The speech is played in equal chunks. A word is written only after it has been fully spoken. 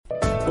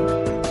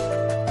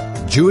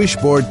Jewish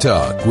Board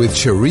Talk with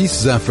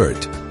Charisse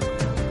Zaffert.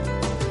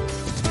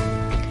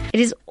 It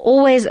is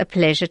always a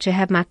pleasure to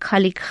have my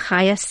colleague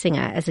Chaya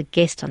Singer as a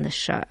guest on the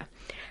show.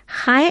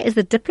 Chaya is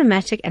the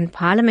diplomatic and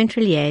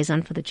parliamentary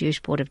liaison for the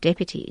Jewish Board of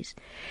Deputies.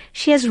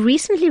 She has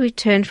recently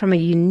returned from a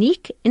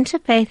unique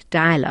interfaith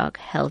dialogue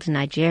held in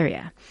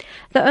Nigeria.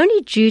 The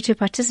only Jew to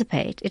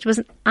participate, it was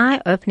an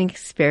eye-opening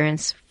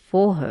experience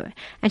for her,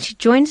 and she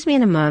joins me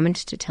in a moment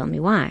to tell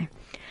me why.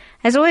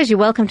 As always, you're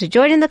welcome to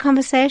join in the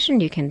conversation.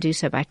 You can do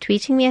so by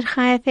tweeting me at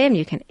Chaya FM.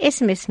 You can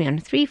SMS me on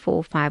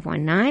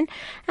 34519.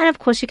 And of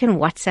course, you can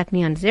WhatsApp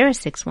me on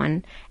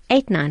 061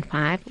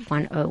 895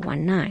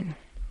 1019.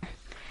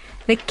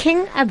 The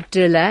King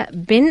Abdullah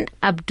bin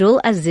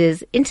Abdul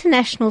Aziz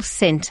International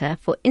Center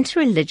for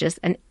Interreligious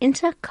and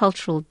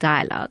Intercultural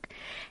Dialogue,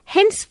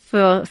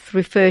 henceforth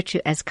referred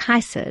to as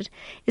CAICID,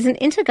 is an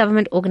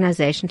intergovernment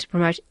organization to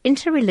promote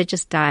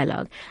interreligious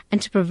dialogue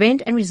and to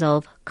prevent and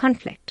resolve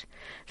conflict.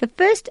 The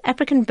first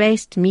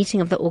African-based meeting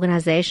of the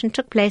organization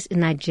took place in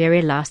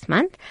Nigeria last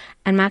month,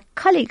 and my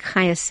colleague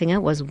Chaya Singer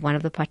was one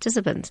of the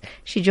participants.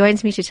 She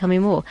joins me to tell me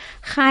more.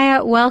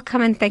 Chaya,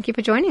 welcome and thank you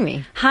for joining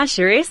me. Hi,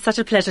 Cherise. Such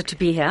a pleasure to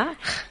be here.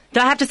 Though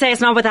I have to say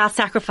it's not without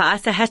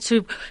sacrifice. I had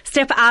to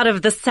step out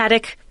of the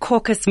SADC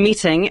caucus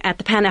meeting at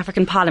the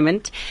Pan-African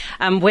Parliament,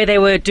 where they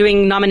were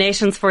doing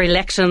nominations for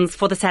elections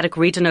for the SADC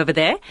region over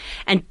there.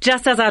 And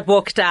just as I'd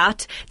walked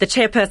out, the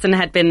chairperson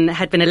had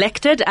been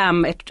elected.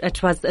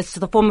 It's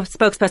the former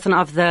spokesperson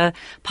of the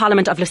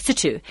Parliament of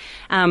Lesotho.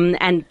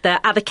 And the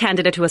other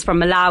candidate, who was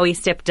from Malawi,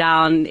 stepped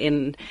down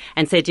and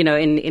said,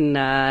 in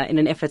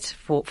an effort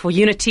for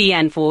unity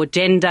and for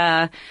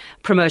gender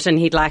promotion,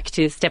 he'd like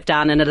to step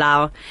down and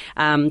allow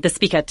the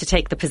speaker to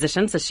take the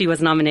position. So she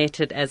was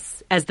nominated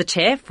as the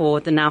chair for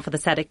the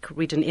SADC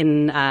region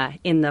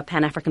in the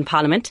Pan-African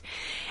Parliament.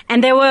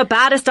 And they were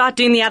about to start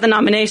doing the other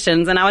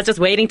nominations, and I was just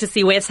waiting to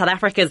see where South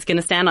Africa is going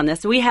to stand on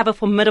this. We have a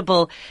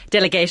formidable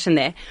delegation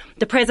there.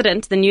 The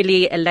president, the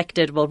newly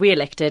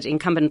re-elected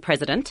incumbent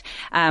president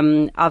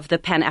of the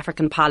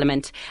Pan-African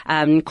Parliament,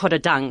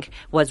 Kododang,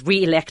 was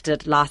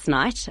re-elected last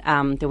night.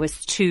 There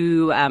was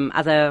two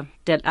other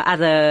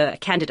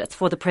candidates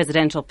for the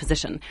presidential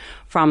position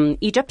from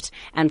Egypt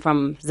and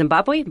from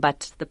Zimbabwe,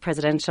 but the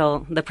president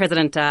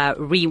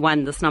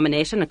re-won this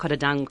nomination,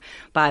 Kododang,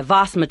 by a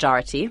vast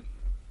majority.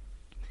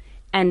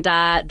 And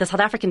the South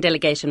African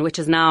delegation, which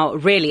is now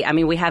really,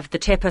 we have the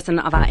chairperson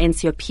of our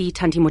NCOP,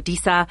 Thandi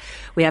Modisa,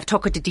 we have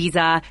Toko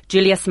Didiza,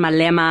 Julius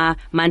Malema,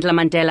 Mandla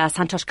Mandela,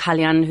 Santosh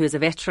Kalyan, who's a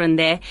veteran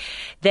there.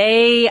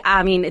 They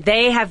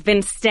have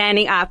been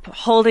standing up,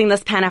 holding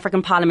this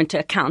Pan-African Parliament to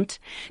account.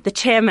 The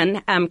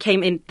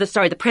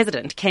the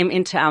president came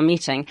into our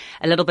meeting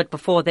a little bit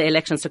before the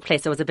elections took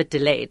place. It was a bit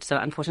delayed, so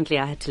unfortunately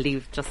I had to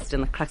leave just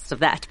in the crux of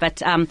that. But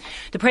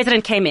the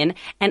president came in,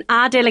 and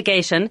our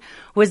delegation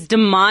was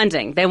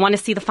demanding. They want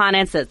to see the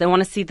finances. They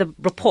want to see the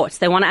reports.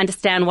 They want to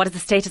understand what is the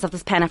status of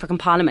this Pan-African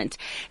Parliament.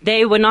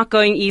 They were not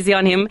going easy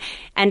on him.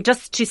 And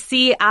just to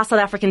see our South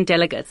African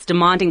delegates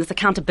demanding this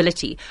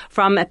accountability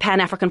from a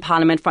Pan-African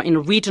Parliament in a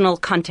regional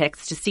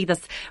context, to see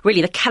this,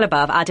 really the caliber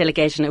of our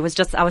delegation, I was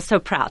so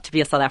proud to be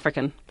a South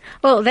African.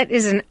 Well, that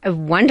is a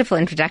wonderful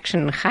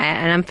introduction, Chaya,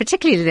 and I'm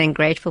particularly then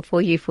grateful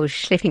for you for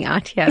schlepping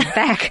out here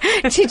back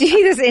to do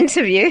this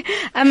interview.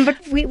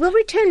 But we will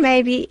return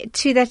maybe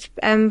to that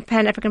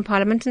Pan-African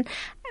Parliament and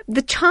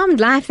the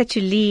charmed life that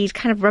you lead,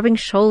 kind of rubbing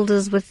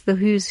shoulders with the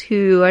who's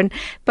who in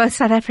both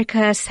South Africa,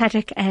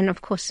 SADC, and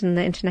of course in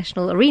the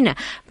international arena.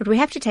 But we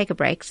have to take a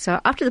break,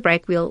 so after the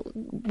break we'll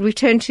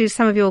return to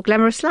some of your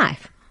glamorous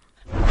life.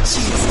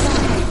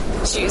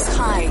 Choose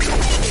Chai.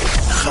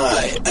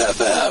 Chai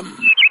FM.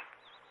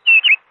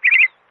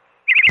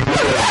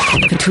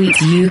 For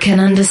tweets you can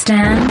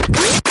understand,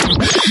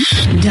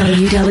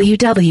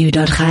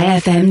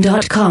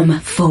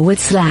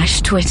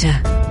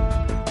 www.chaifm.com/Twitter.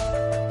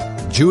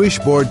 Jewish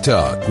Board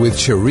Talk with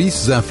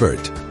Charisse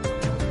Zaffert.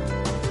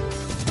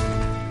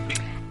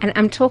 And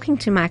I'm talking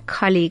to my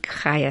colleague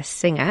Chaya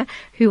Singer,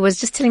 who was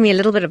just telling me a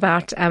little bit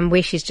about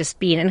where she's just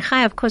been. And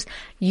Chaya, of course,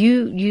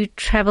 you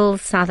travel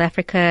South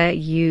Africa,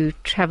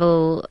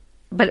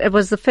 but it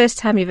was the first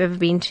time you've ever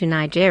been to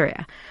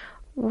Nigeria.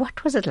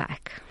 What was it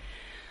like?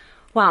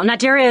 Wow,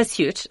 Nigeria is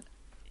huge.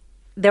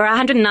 There are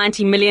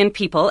 190 million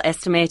people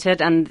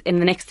estimated, and in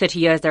the next 30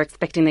 years, they're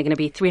expecting there are going to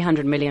be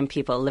 300 million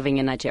people living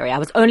in Nigeria. I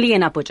was only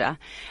in Abuja,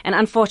 and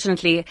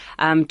unfortunately,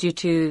 due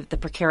to the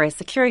precarious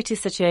security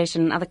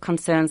situation and other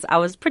concerns, I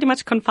was pretty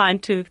much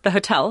confined to the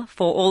hotel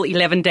for all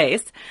 11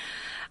 days.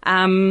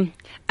 But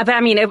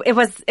it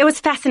was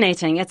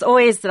fascinating. It's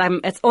always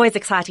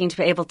exciting to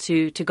be able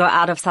to go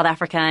out of South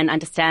Africa and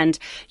understand,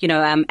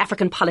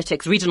 African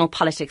politics, regional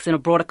politics in a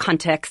broader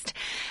context.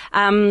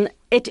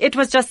 It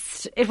was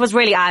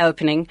really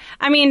eye-opening.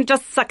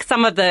 Just like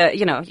some of the,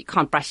 you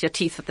can't brush your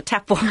teeth with the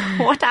tap water,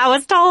 what I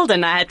was told,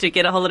 and I had to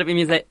get a whole lot of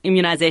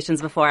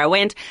immunizations before I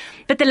went.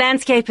 But the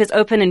landscape is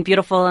open and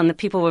beautiful, and the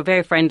people were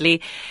very friendly.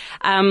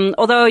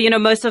 Although,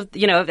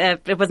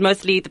 it was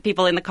mostly the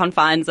people in the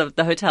confines of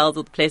the hotels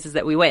or the places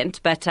that we went.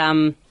 But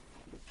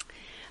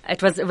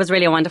It was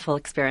really a wonderful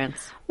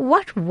experience.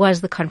 What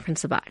was the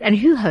conference about, and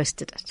who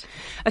hosted it?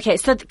 Okay,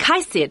 so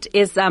KAICID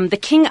is the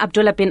King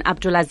Abdullah bin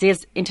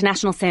Abdulaziz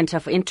International Center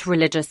for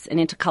Interreligious and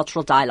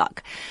Intercultural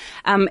Dialogue.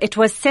 It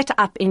was set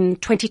up in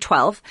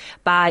 2012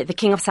 by the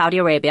King of Saudi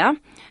Arabia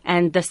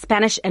and the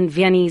Spanish and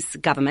Viennese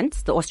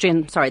governments, the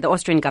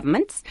Austrian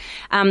governments,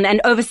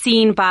 and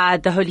overseen by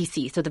the Holy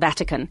See, so the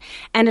Vatican.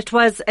 And it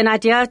was an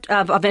idea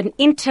of an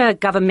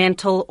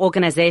intergovernmental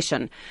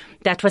organization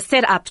that was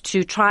set up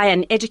to try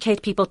and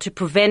educate people to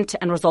prevent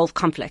and resolve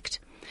conflict.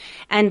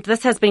 And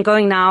this has been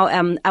going now.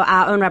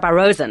 Our own Rabbi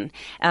Rosen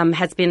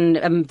has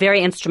been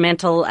very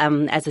instrumental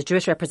as a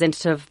Jewish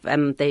representative.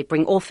 They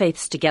bring all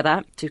faiths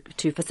together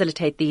to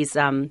facilitate these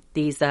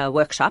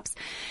workshops.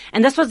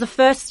 And this was the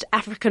first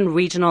African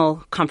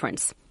regional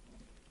conference.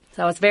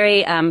 So I was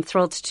very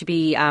thrilled to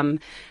be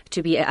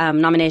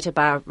nominated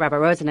by Rabbi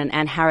Rosen and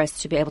Anne Harris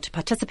to be able to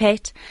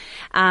participate.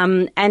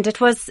 And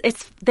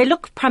they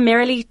look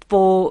primarily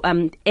for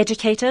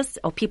educators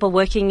or people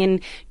working in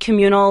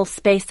communal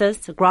spaces,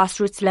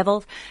 grassroots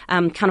level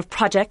kind of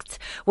projects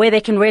where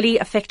they can really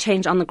affect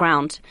change on the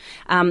ground.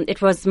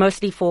 It was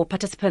mostly for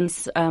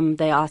participants.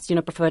 They asked,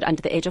 preferred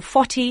under the age of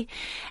 40,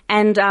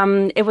 and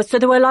so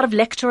there were a lot of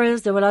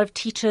lecturers, there were a lot of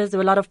teachers, there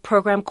were a lot of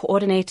program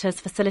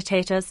coordinators,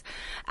 facilitators.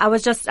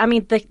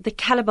 The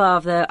caliber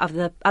of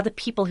the other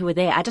people who were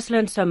there, I just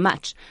learned so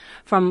much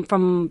from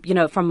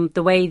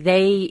the way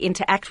they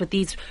interact with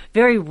these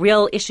very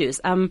real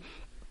issues. For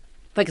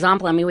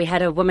example, we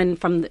had a woman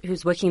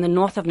who's working in the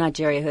north of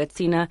Nigeria who had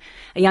seen a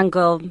young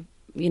girl,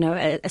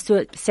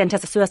 sent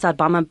as a suicide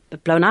bomber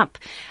blown up.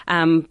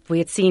 We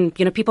had seen,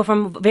 people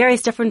from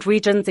various different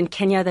regions. In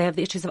Kenya, they have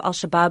the issues of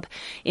Al-Shabaab.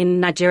 In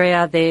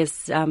Nigeria, there's,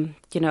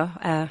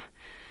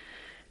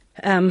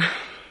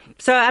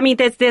 so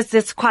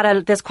there's quite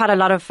a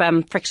lot of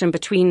friction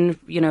between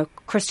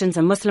Christians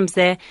and Muslims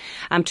there,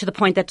 to the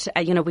point that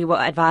we were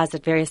advised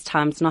at various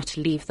times not to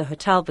leave the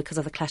hotel because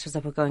of the clashes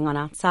that were going on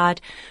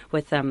outside.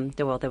 With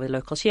there were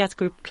local Shiite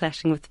group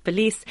clashing with the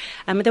police.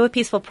 There were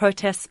peaceful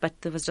protests, but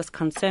there was just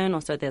concern.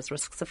 Also, there's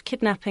risks of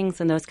kidnappings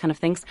and those kind of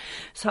things.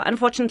 So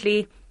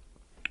unfortunately,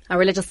 our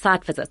religious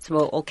site visits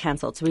were all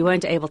cancelled, so we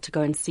weren't able to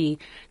go and see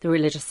the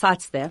religious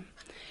sites there.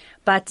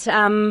 But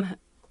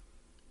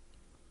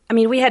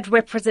we had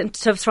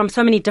representatives from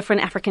so many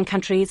different African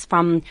countries.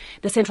 From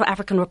the Central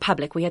African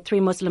Republic, we had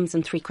 3 Muslims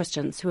and 3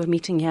 Christians who were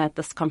meeting here at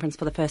this conference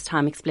for the first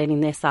time,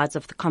 explaining their sides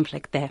of the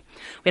conflict there.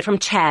 We had from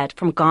Chad,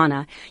 from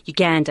Ghana,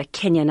 Uganda,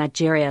 Kenya,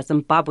 Nigeria,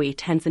 Zimbabwe,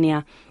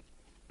 Tanzania.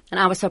 And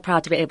I was so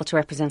proud to be able to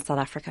represent South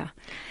Africa.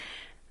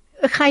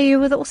 Chaya, you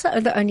were also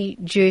the only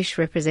Jewish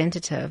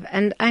representative.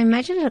 And I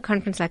imagine at a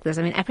conference like this,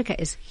 Africa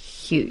is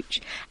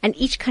huge. And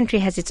each country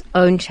has its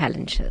own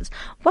challenges.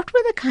 What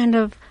were the kind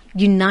of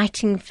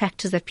uniting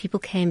factors that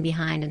people came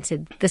behind and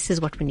said, this is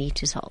what we need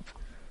to solve?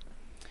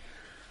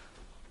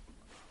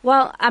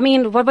 Well,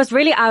 what was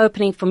really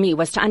eye-opening for me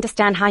was to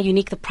understand how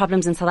unique the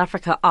problems in South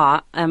Africa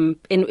are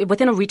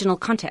within a regional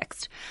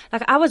context.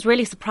 I was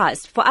really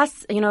surprised. For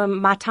us,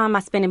 my time I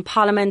spent in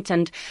Parliament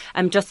and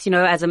just,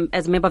 as a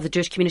member of the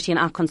Jewish community and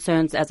our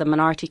concerns as a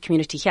minority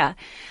community here,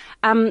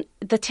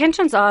 the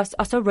tensions are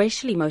so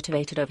racially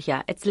motivated over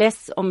here. It's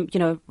less,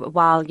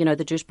 while,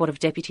 the Jewish Board of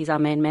Deputies, our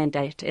main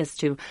mandate is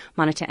to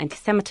monitor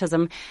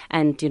anti-Semitism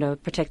and,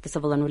 protect the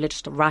civil and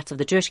religious rights of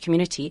the Jewish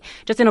community.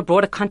 Just in a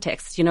broader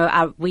context,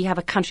 we have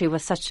a country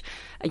with such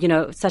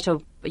a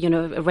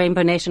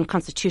rainbow nation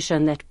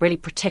constitution that really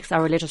protects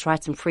our religious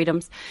rights and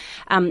freedoms.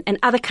 In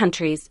other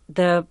countries,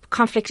 the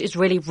conflict is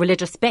really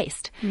religious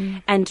based,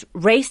 and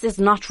race is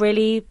not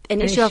really an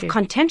issue of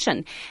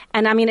contention.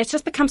 And it's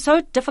just become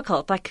so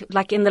difficult.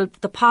 Like in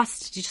the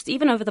past, just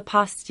even over the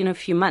past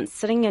few months,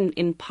 sitting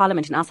in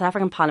Parliament, in our South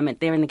African Parliament,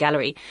 there in the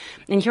gallery,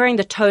 and hearing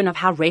the tone of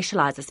how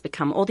racialized it's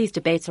become. All these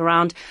debates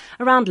around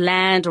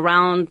land,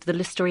 around the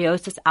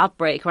listeriosis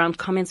outbreak, around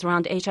comments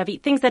around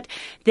HIV, things that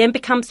then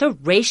become so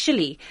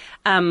racially.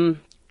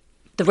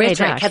 The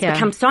rhetoric has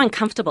become so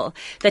uncomfortable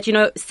that,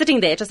 sitting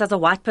there just as a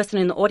white person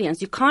in the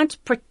audience, you can't,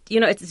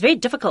 it's very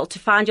difficult to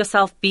find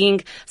yourself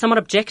being somewhat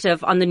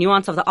objective on the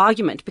nuance of the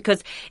argument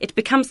because it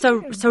becomes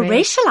so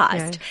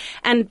racialized.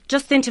 Yeah. And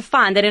just then to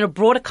find that in a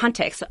broader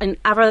context in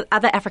other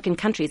African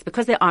countries,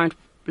 because there aren't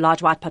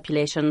large white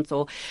populations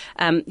or,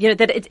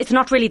 that it's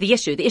not really the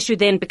issue. The issue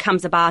then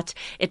becomes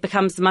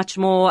much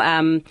more,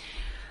 in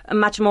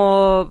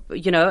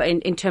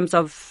terms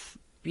of,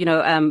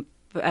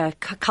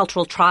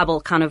 cultural,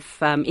 tribal kind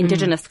of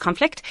indigenous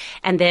conflict,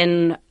 and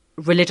then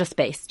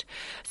religious-based.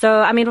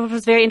 So, it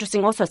was very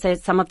interesting also, say,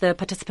 some of the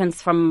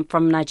participants from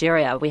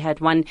Nigeria. We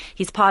had one,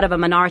 he's part of a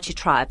minority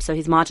tribe, so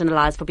he's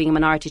marginalized for being a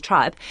minority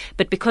tribe.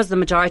 But because the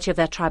majority of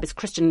that tribe is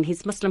Christian,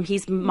 he's Muslim,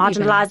 he's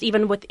marginalized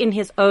even within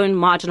his own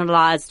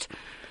marginalized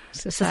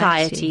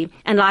society.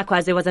 And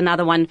likewise, there was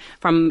another one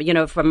from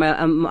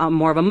a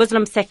more of a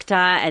Muslim sector,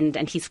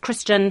 and he's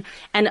Christian.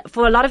 And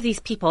for a lot of these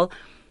people,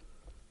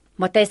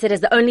 what they said is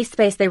the only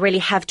space they really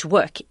have to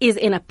work is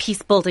in a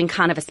peace-building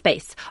kind of a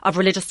space of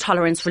religious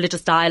tolerance,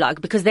 religious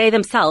dialogue, because they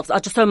themselves are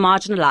just so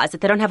marginalized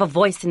that they don't have a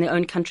voice in their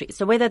own country.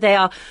 So whether they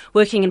are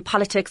working in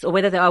politics or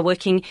whether they are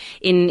working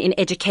in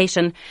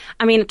education,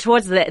 I mean,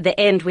 towards the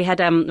end, we had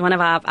one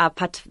of our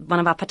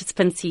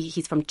participants.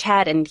 He's from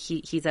Chad, and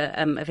he's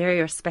a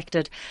very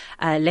respected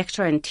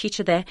lecturer and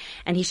teacher there.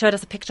 And he showed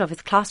us a picture of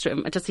his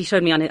classroom. He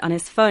showed me on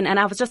his phone, and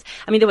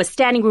there was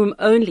standing room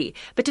only.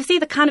 But to see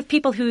the kind of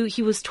people who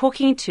he was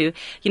talking to,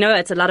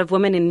 it's a lot of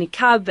women in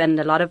niqab and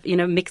a lot of,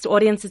 mixed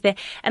audiences there.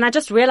 And I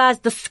just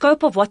realized the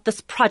scope of what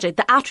this project,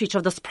 the outreach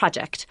of this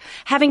project,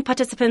 having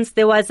participants,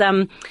 there was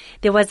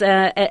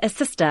a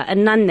sister, a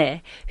nun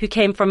there who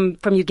came from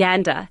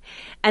Uganda.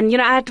 And,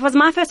 it was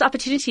my first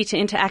opportunity to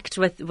interact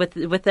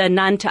with a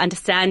nun, to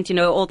understand,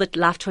 all the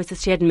life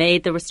choices she had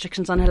made, the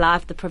restrictions on her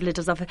life, the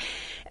privileges of her,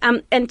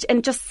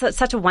 and just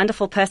such a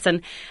wonderful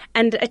person.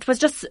 And it was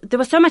there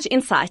was so much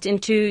insight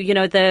into,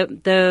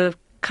 the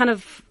kind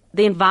of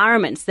the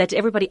environments that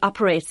everybody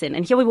operates in.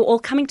 And here we were all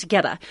coming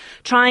together,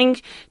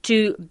 trying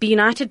to be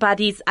united by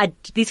these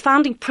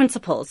founding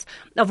principles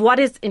of what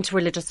is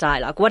interreligious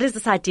dialogue, what is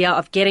this idea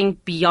of getting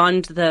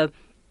beyond the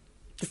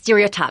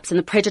stereotypes and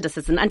the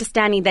prejudices, and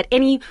understanding that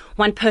any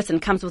one person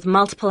comes with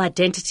multiple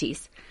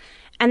identities.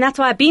 And that's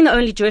why, being the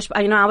only Jewish,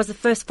 I was the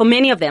first, for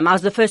many of them, I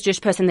was the first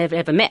Jewish person they've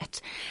ever met.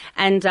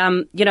 And,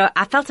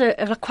 I felt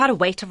quite a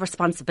weight of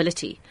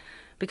responsibility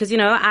because,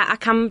 I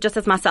come just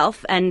as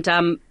myself, and,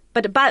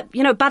 But by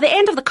the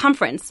end of the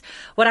conference,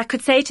 what I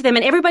could say to them,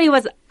 and everybody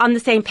was on the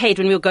same page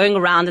when we were going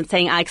around and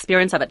saying our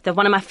experience of it, that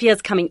one of my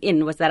fears coming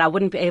in was that I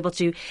wouldn't be able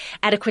to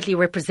adequately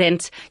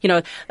represent,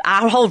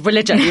 our whole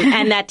religion,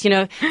 and that,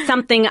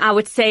 something I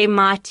would say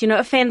might,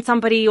 offend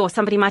somebody, or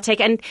somebody might take,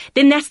 and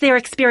then that's their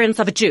experience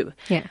of a Jew.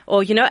 Yeah.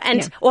 Or,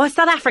 or a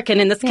South African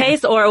in this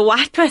case, or a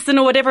white person,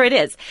 or whatever it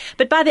is.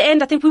 But by the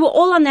end, I think we were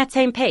all on that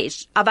same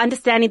page of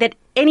understanding that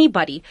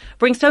anybody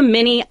brings so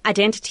many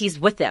identities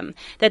with them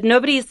that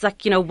nobody is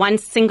one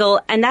single,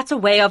 and that's a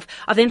way of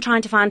then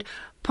trying to find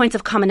points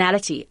of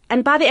commonality.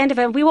 And by the end of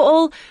it, we were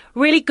all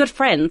really good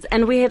friends,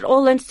 and we had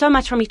all learned so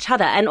much from each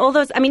other. And all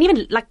those,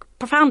 even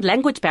profound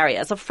language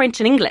barriers of French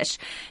and English,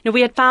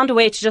 we had found a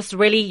way to just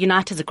really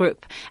unite as a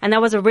group. And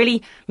that was a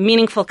really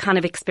meaningful kind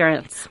of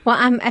experience. Well,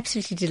 I'm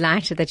absolutely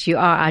delighted that you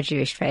are our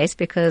Jewish face,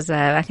 because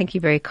I think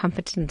you're very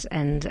competent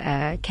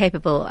and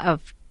capable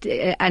of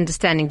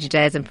understanding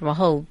Judaism from a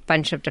whole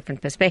bunch of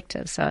different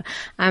perspectives. So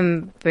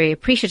I'm very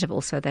appreciative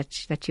also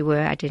that you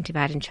were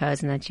identified and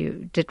chosen, that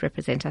you did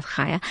represent us,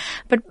 Chaya.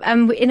 But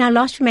in our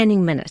last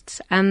remaining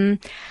minutes,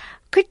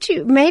 could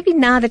you, maybe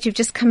now that you've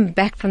just come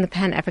back from the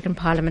Pan-African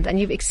Parliament and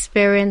you've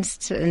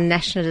experienced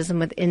nationalism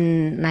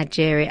within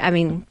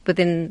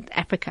within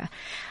Africa,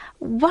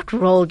 what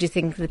role do you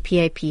think the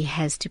PAP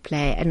has to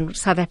play and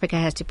South Africa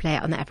has to play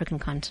on the African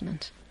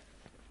continent?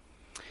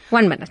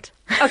 1 minute.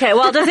 Okay,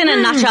 well, just in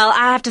a nutshell,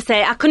 I have to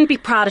say I couldn't be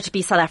prouder to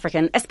be South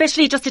African,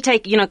 especially just to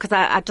take, because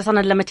I just on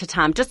a limited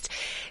time, just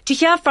to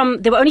hear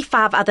there were only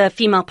 5 other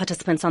female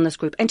participants on this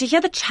group, and to hear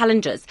the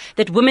challenges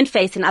that women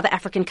face in other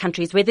African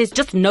countries where there's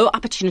just no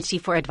opportunity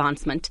for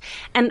advancement.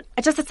 And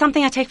it's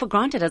something I take for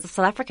granted as a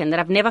South African, that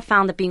I've never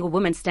found that being a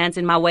woman stands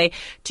in my way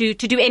to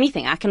do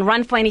anything. I can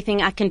run for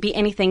anything, I can be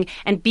anything,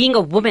 and being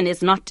a woman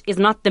is not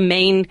the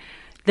main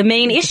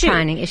issue.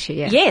 Defining issue,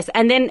 yeah. Yes,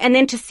 and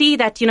then to see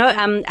that,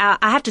 I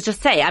have to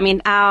just say,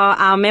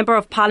 our member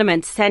of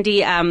parliament,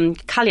 Sandy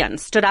Kalyan,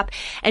 stood up,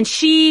 and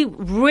she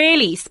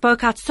really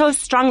spoke out so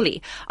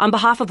strongly on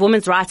behalf of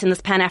women's rights in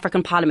this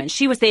Pan-African Parliament.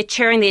 She was there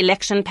chairing the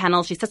election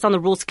panel. She sits on the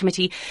rules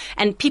committee,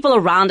 and people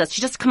around us, she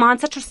just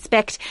commands such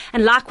respect.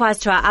 And likewise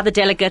to our other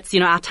delegates,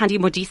 our Thandi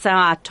Modisa,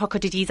 our Toko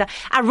Didiza.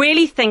 I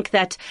really think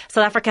that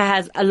South Africa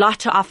has a lot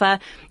to offer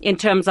in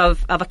terms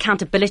of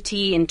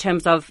accountability, in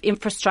terms of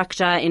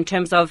infrastructure, in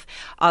terms of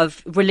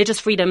religious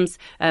freedoms,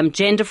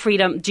 gender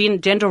freedom,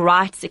 gender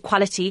rights,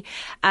 equality.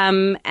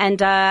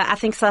 And I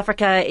think South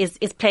Africa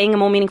is playing a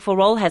more meaningful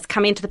role, has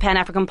come into the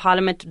Pan-African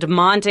Parliament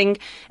demanding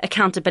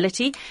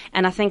accountability.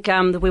 And I think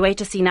we wait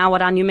to see now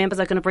what our new members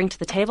are going to bring to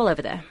the table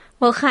over there.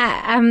 Well,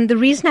 the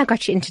reason I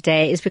got you in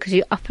today is because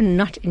you're often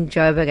not in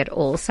Joburg at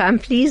all. So I'm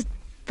pleased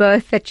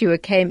both that you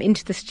came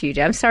into the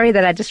studio. I'm sorry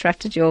that I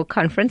disrupted your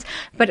conference,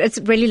 but it's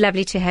really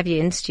lovely to have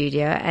you in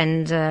studio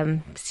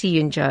and see you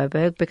in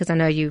Joburg, because I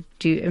know you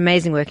do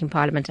amazing work in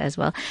Parliament as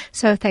well.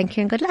 So thank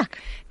you and good luck.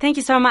 Thank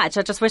you so much.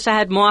 I just wish I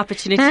had more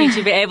opportunity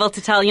to be able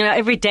to tell,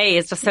 every day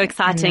is just so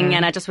exciting,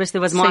 and I just wish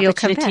there was more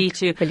opportunity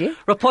to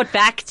report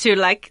back to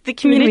the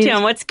community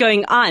on what's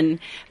going on.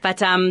 But,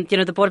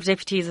 the Board of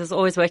Deputies is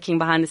always working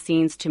behind the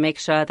scenes to make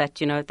sure that,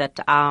 that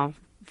our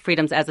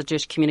freedoms as a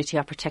Jewish community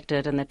are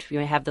protected, and that we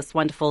have this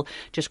wonderful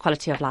Jewish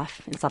quality of life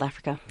in South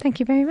Africa. Thank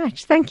you very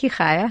much. Thank you,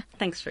 Chaya.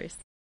 Thanks, Ruth.